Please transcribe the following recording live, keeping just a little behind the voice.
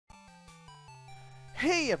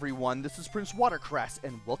Hey everyone, this is PrinceWatercress,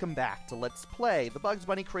 and welcome back to Let's Play the Bugs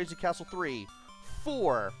Bunny Crazy Castle 3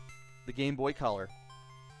 for the Game Boy Color.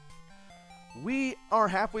 We are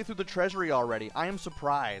halfway through the Treasury already. I am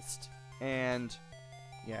surprised. And,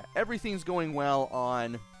 yeah, everything's going well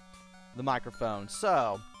on the microphone.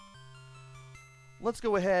 So, let's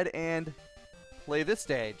go ahead and play this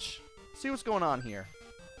stage. See what's going on here.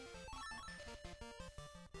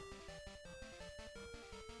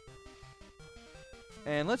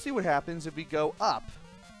 And let's see what happens if we go up.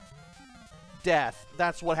 Death.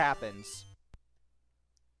 That's what happens.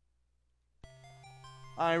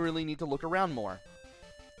 I really need to look around more.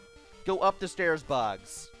 Go up the stairs,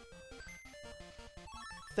 Bugs.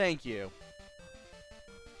 Thank you.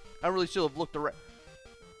 I really should have looked around.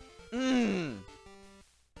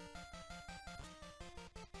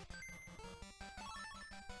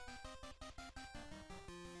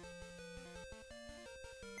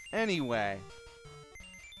 Anyway.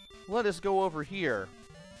 Let us go over here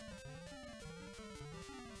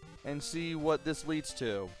and see what this leads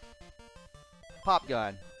to. Pop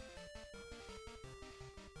gun.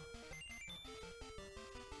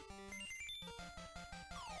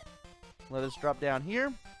 Let us drop down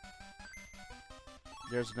here.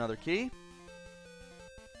 There's another key.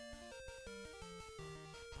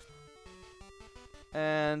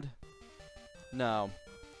 And no.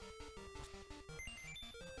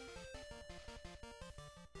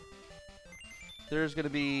 There's going to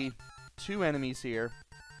be two enemies here.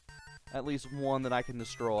 At least one that I can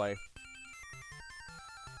destroy.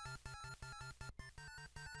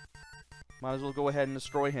 Might as well go ahead and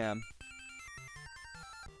destroy him.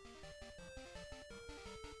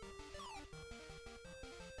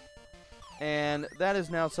 And that is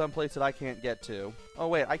now someplace that I can't get to. Oh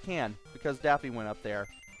wait, I can, because Daffy went up there.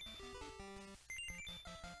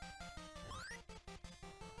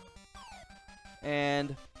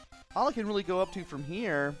 And all I can really go up to from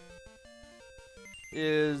here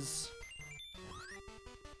is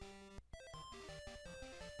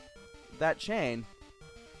that chain.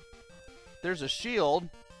 There's a shield.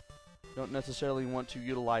 Don't necessarily want to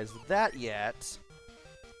utilize that yet.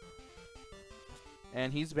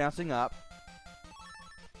 And he's bouncing up.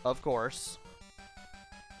 Of course.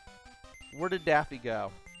 Where did Daffy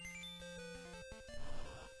go?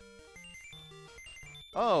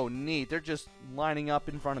 Oh, neat. They're just lining up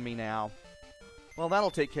in front of me now. Well,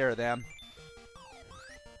 that'll take care of them.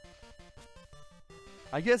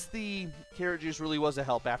 I guess the carrot juice really was a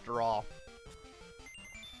help after all.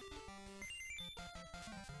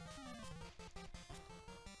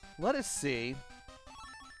 Let us see.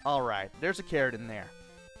 Alright, there's a carrot in there.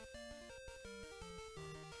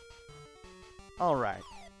 Alright.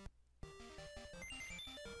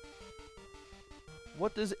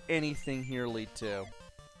 What does anything here lead to?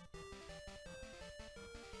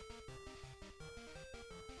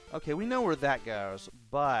 Okay, we know where that goes,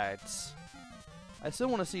 but I still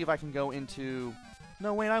want to see if I can go into...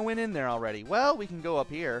 No, wait, I went in there already. Well, we can go up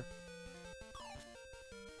here.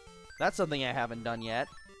 That's something I haven't done yet.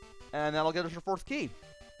 And that'll get us our fourth key.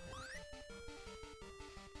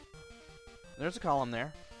 There's a column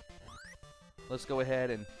there. Let's go ahead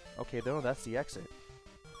and... Okay, no, that's the exit.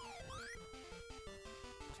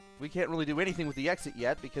 We can't really do anything with the exit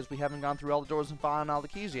yet because we haven't gone through all the doors and found all the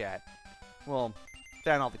keys yet. Well,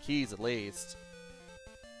 found all the keys at least.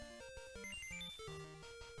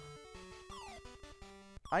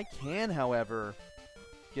 I can, however,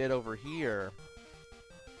 get over here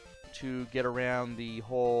to get around the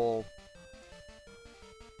whole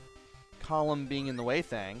column being in the way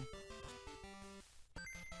thing.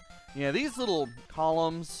 Yeah, these little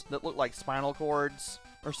columns that look like spinal cords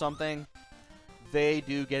or something, they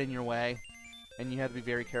do get in your way, and you have to be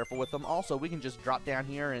very careful with them. Also, we can just drop down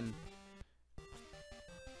here and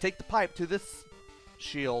take the pipe to this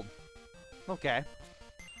shield. Okay.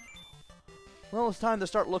 Well, it's time to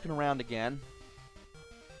start looking around again.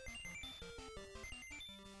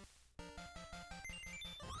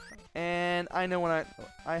 And I know when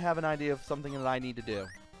I have an idea of something that I need to do.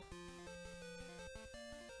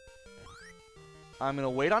 I'm going to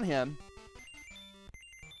wait on him.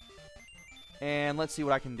 And let's see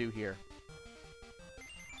what I can do here.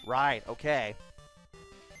 Right, okay.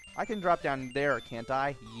 I can drop down there, can't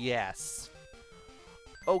I? Yes.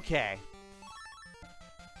 Okay.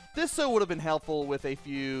 This would have been helpful with a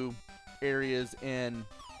few areas in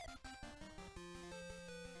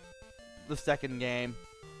the second game.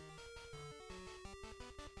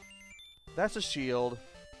 That's a shield.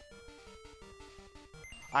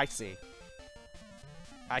 I see.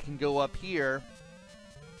 I can go up here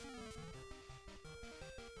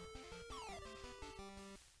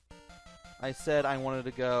I said I wanted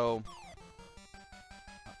to go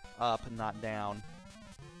up, not down.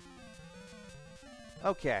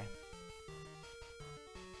 Okay.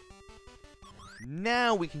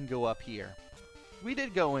 Now we can go up here. We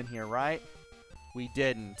did go in here, right? We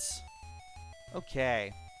didn't.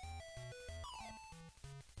 Okay.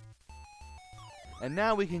 And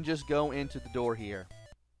now we can just go into the door here.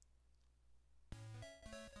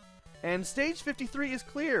 And stage 53 is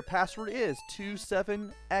clear. Password is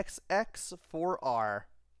 27XX4R.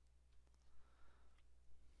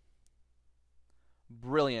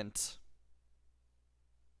 Brilliant.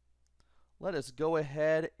 Let us go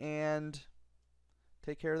ahead and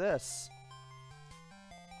take care of this.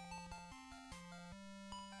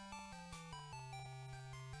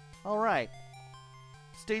 Alright.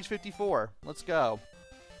 Stage 54. Let's go.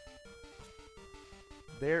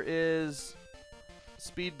 There is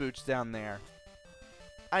speed boots down there.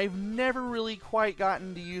 I've never really quite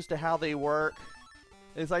gotten used to how they work.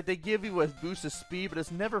 It's like they give you a boost of speed, but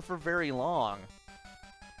it's never for very long.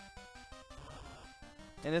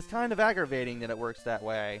 And it's kind of aggravating that it works that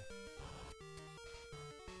way.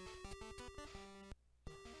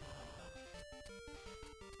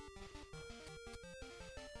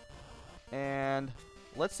 And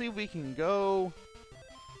let's see if we can go...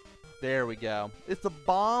 There we go. It's a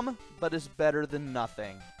bomb, but it's better than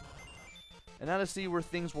nothing. And now to see where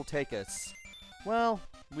things will take us. Well,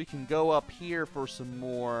 we can go up here for some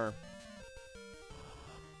more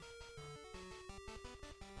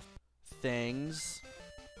things,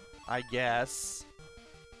 I guess.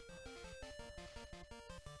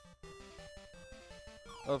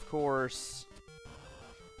 Of course,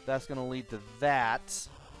 that's going to lead to that.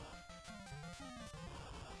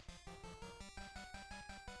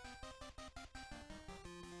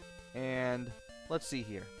 And let's see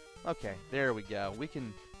here. Okay, there we go. We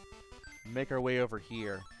can make our way over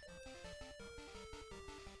here.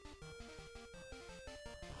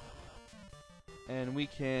 And we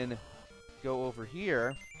can go over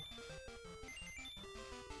here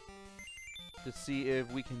to see if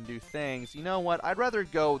we can do things. You know what? I'd rather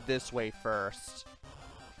go this way first.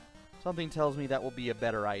 Something tells me that will be a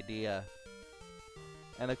better idea.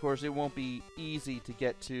 And of course, it won't be easy to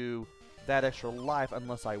get to that extra life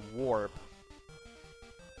unless I warp.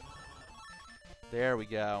 There we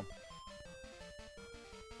go.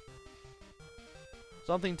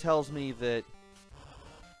 Something tells me that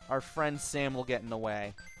our friend Sam will get in the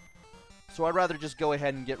way. So I'd rather just go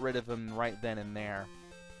ahead and get rid of him right then and there.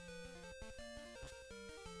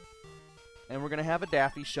 And we're going to have a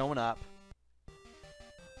Daffy showing up.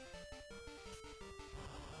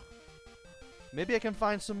 Maybe I can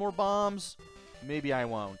find some more bombs. Maybe I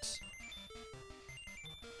won't.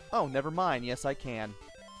 Oh, never mind. Yes, I can.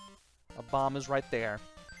 A bomb is right there.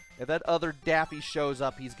 If that other Daffy shows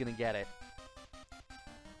up, he's going to get it.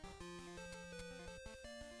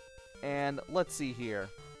 And let's see here.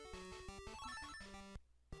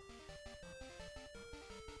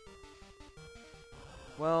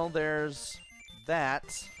 Well, there's that.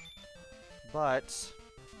 But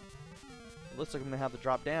it looks like I'm going to have to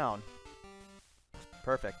drop down.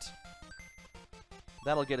 Perfect.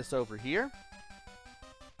 That'll get us over here.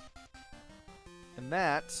 And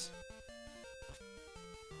that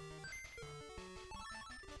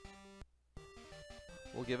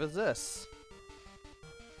will give us this.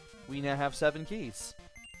 We now have 7 keys.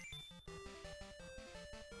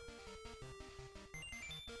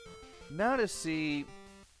 Now to see...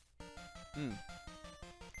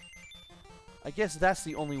 I guess that's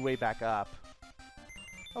the only way back up.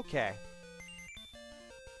 Okay.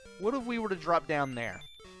 What if we were to drop down there?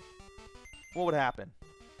 What would happen?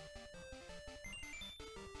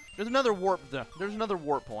 There's another warp. There's another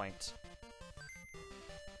warp point.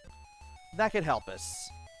 That could help us.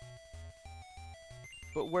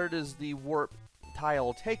 But where does the warp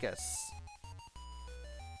tile take us?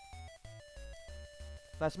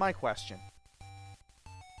 That's my question.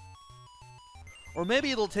 Or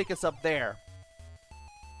maybe it'll take us up there.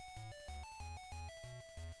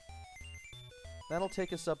 That'll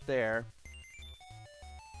take us up there.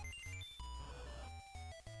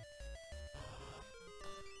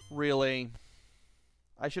 Really?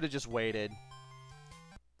 I should have just waited.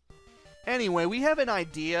 Anyway, we have an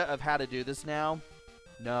idea of how to do this now.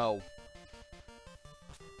 No.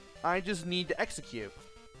 I just need to execute.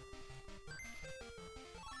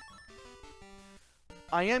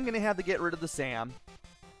 I am going to have to get rid of the Sam.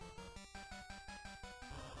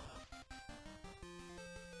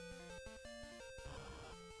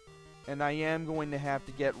 And I am going to have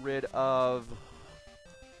to get rid of...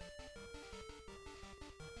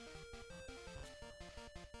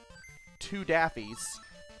 two Daffies.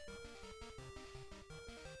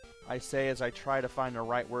 I say as I try to find the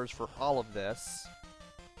right words for all of this.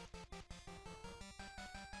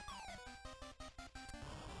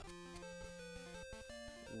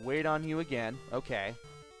 Wait on you again. Okay.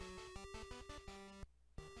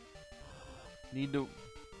 Need to...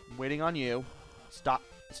 Waiting on you.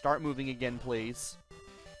 Start moving again, please.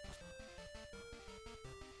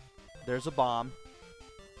 There's a bomb.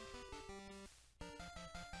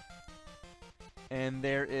 And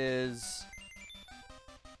there is...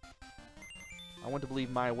 I want to believe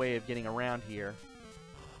my way of getting around here.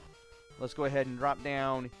 Let's go ahead and drop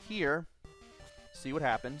down here. See what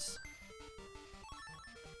happens.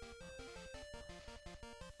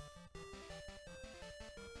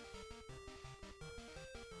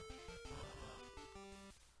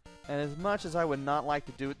 And as much as I would not like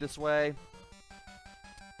to do it this way,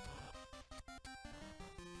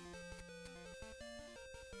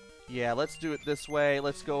 yeah, let's do it this way.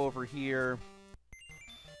 Let's go over here.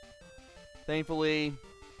 Thankfully,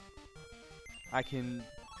 I can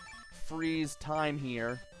freeze time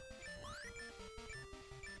here.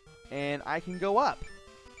 And I can go up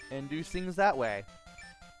and do things that way.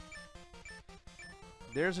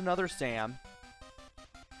 There's another Sam.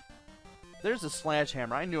 There's a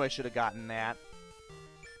sledgehammer. I knew I should have gotten that.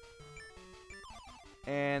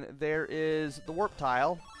 And there is the warp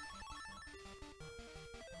tile.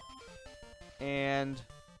 And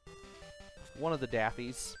one of the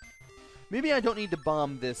Daffies. Maybe I don't need to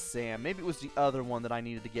bomb this Sam. Maybe it was the other one that I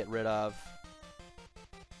needed to get rid of.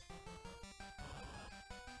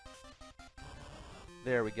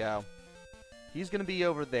 There we go. He's going to be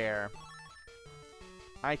over there.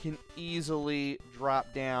 I can easily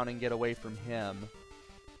drop down and get away from him.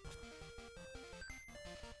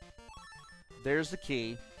 There's the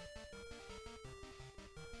key.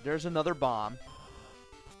 There's another bomb.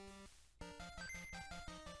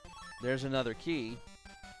 There's another key.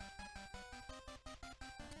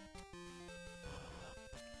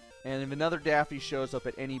 And if another Daffy shows up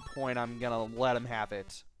at any point, I'm gonna let him have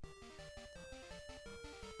it.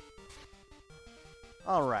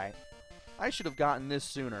 Alright. I should have gotten this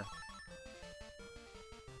sooner.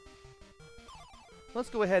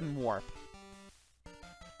 Let's go ahead and warp.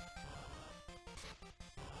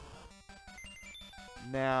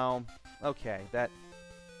 Now, okay, that...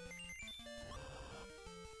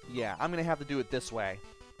 Yeah, I'm gonna have to do it this way.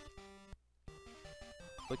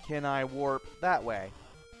 But can I warp that way?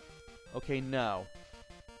 Okay, no.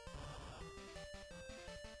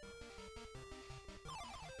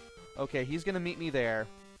 Okay, he's gonna meet me there.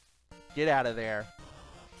 Get out of there.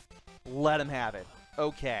 Let him have it.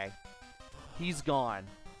 Okay. He's gone.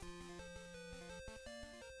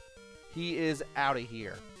 He is out of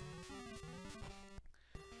here.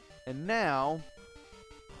 And now,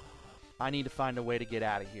 I need to find a way to get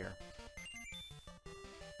out of here.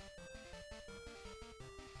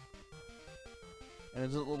 And it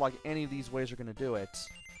doesn't look like any of these ways are going to do it.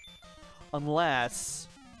 Unless...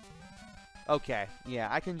 Okay, yeah,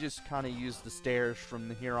 I can just kind of use the stairs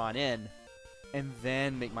from here on in, and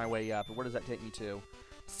then make my way up. But where does that take me to?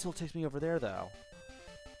 It still takes me over there, though.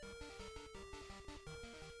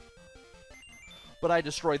 But I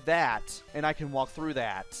destroyed that, and I can walk through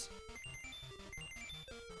that.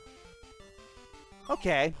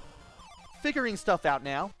 Okay. Figuring stuff out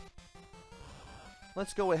now.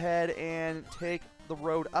 Let's go ahead and take the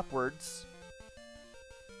road upwards.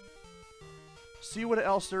 See what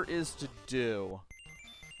else there is to do.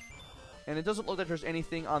 And it doesn't look like there's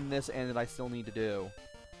anything on this end that I still need to do.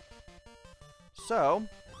 So,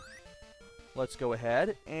 let's go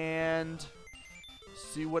ahead and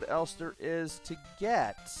see what else there is to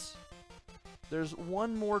get. There's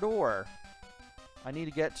one more door. I need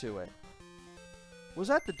to get to it. Was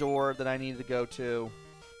that the door that I needed to go to?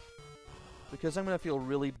 Because I'm going to feel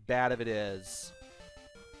really bad if it is.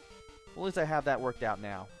 Well, at least I have that worked out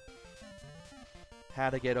now. How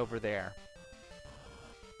to get over there.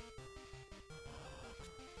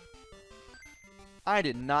 I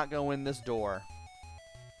did not go in this door.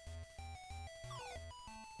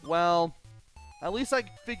 Well, at least I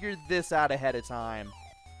figured this out ahead of time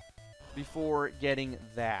before getting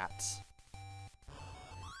that.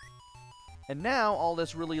 And now all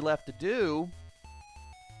that's really left to do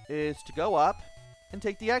is to go up and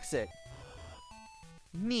take the exit.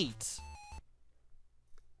 Neat.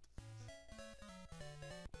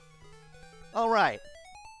 Alright.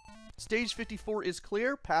 Stage 54 is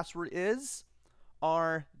clear. Password is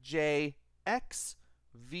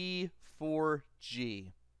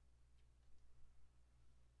RJXV4G.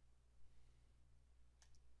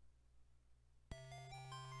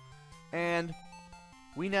 And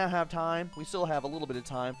We now have time. We still have a little bit of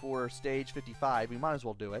time for stage 55. We might as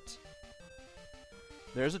well do it.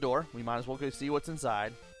 There's a door. We might as well go see what's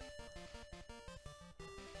inside.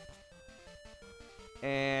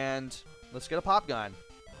 And let's get a pop gun.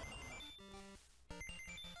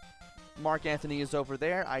 Mark Anthony is over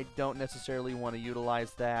there. I don't necessarily want to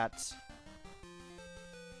utilize that.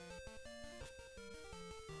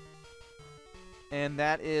 And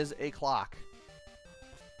that is a clock.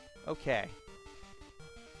 Okay.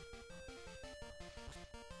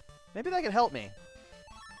 Maybe that could help me.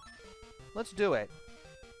 Let's do it.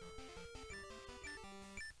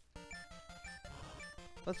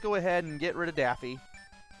 Let's go ahead and get rid of Daffy.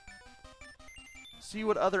 See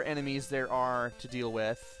what other enemies there are to deal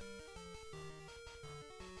with.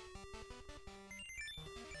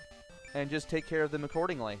 And just take care of them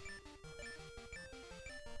accordingly.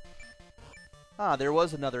 Ah, there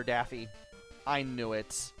was another Daffy. I knew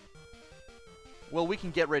it. Well, we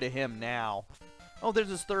can get rid of him now. Oh, there's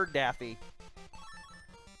his third Daffy.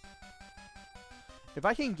 If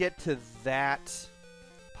I can get to that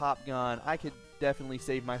pop gun, I could definitely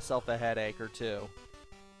save myself a headache or two.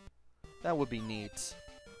 That would be neat.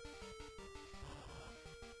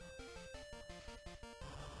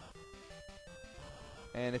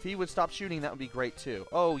 And if he would stop shooting, that would be great too.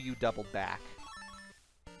 Oh, you doubled back.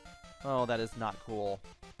 Oh, that is not cool.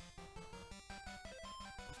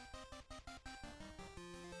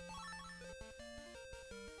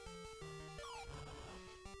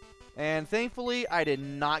 And thankfully, I did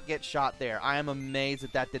not get shot there. I am amazed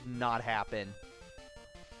that that did not happen.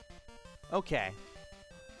 Okay.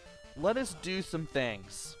 Let us do some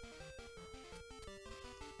things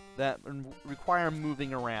that require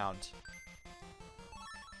moving around.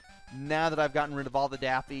 Now that I've gotten rid of all the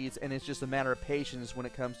Daffies, and it's just a matter of patience when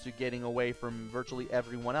it comes to getting away from virtually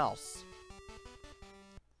everyone else.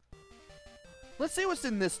 Let's see what's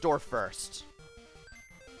in this door first.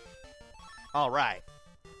 Alright.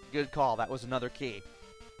 Good call. That was another key.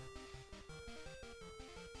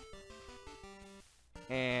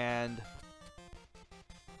 And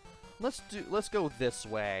let's go this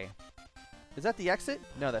way. Is that the exit?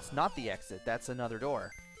 No, that's not the exit. That's another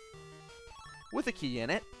door. With a key in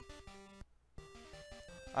it.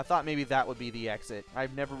 I thought maybe that would be the exit.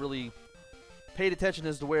 I've never really paid attention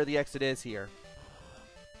as to where the exit is here.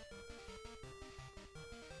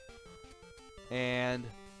 And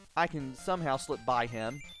I can somehow slip by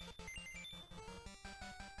him.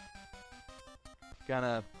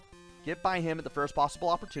 Gonna get by him at the first possible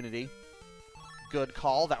opportunity. Good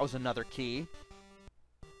call. That was another key.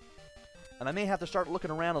 And I may have to start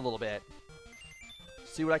looking around a little bit.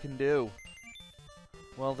 See what I can do.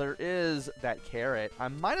 Well, there is that carrot. I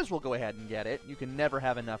might as well go ahead and get it. You can never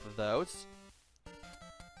have enough of those.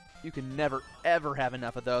 You can never, ever have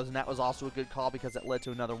enough of those. And that was also a good call because it led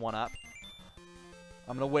to another one-up.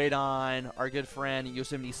 I'm going to wait on our good friend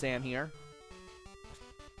Yosemite Sam here.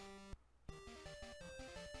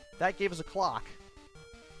 That gave us a clock.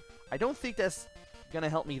 I don't think that's going to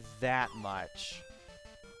help me that much.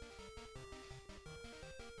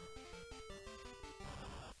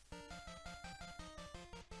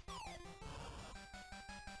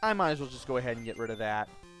 I might as well just go ahead and get rid of that.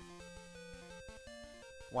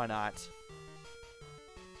 Why not?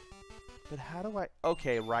 But how do I...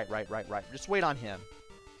 Okay, right. Just wait on him.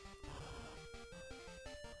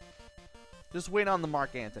 Just wait on the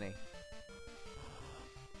Mark Anthony.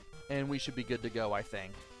 And we should be good to go, I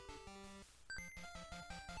think.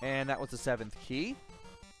 And that was the 7th key.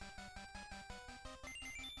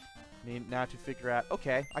 Need now to figure out...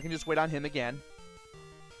 Okay, I can just wait on him again.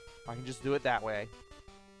 I can just do it that way.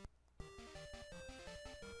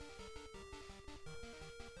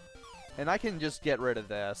 And I can just get rid of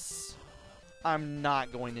this. I'm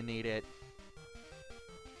not going to need it.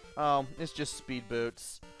 Oh, it's just speed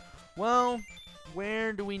boots. Well,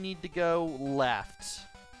 where do we need to go left?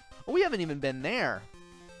 Oh, we haven't even been there.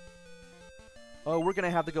 Oh, we're going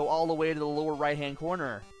to have to go all the way to the lower right-hand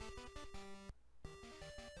corner.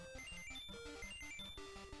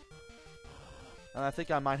 And I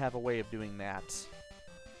think I might have a way of doing that.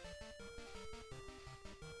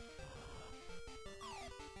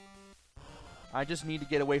 I just need to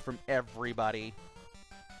get away from everybody.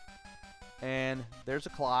 And there's a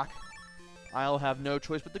clock. I'll have no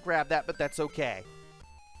choice but to grab that, but that's okay.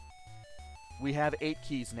 We have 8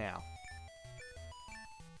 keys now.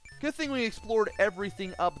 Good thing we explored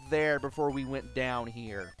everything up there before we went down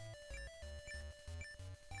here.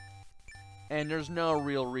 And there's no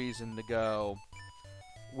real reason to go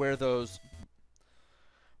where those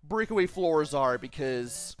breakaway floors are,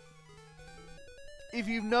 because if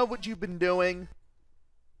you know what you've been doing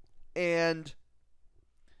and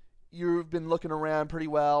you've been looking around pretty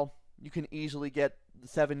well, you can easily get the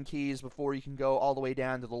 7 keys before you can go all the way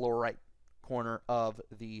down to the lower right corner of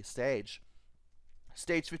the stage.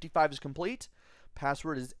 Stage 55 is complete.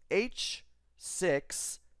 Password is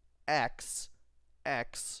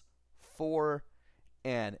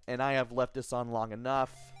H6XX4N, and I have left this on long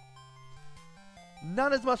enough.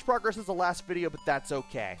 Not as much progress as the last video, but that's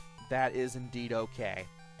okay. That is indeed okay.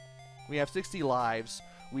 We have 60 lives.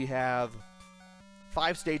 We have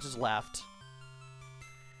 5 stages left.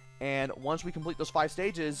 And once we complete those 5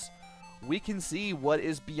 stages, we can see what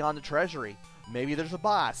is beyond the treasury. Maybe there's a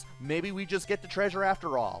boss. Maybe we just get the treasure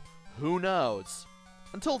after all. Who knows?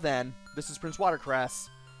 Until then, this is PrinceWatercress.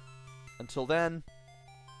 Until then,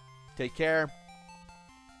 take care.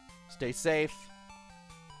 Stay safe.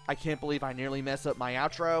 I can't believe I nearly messed up my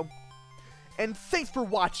outro. And thanks for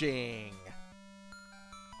watching!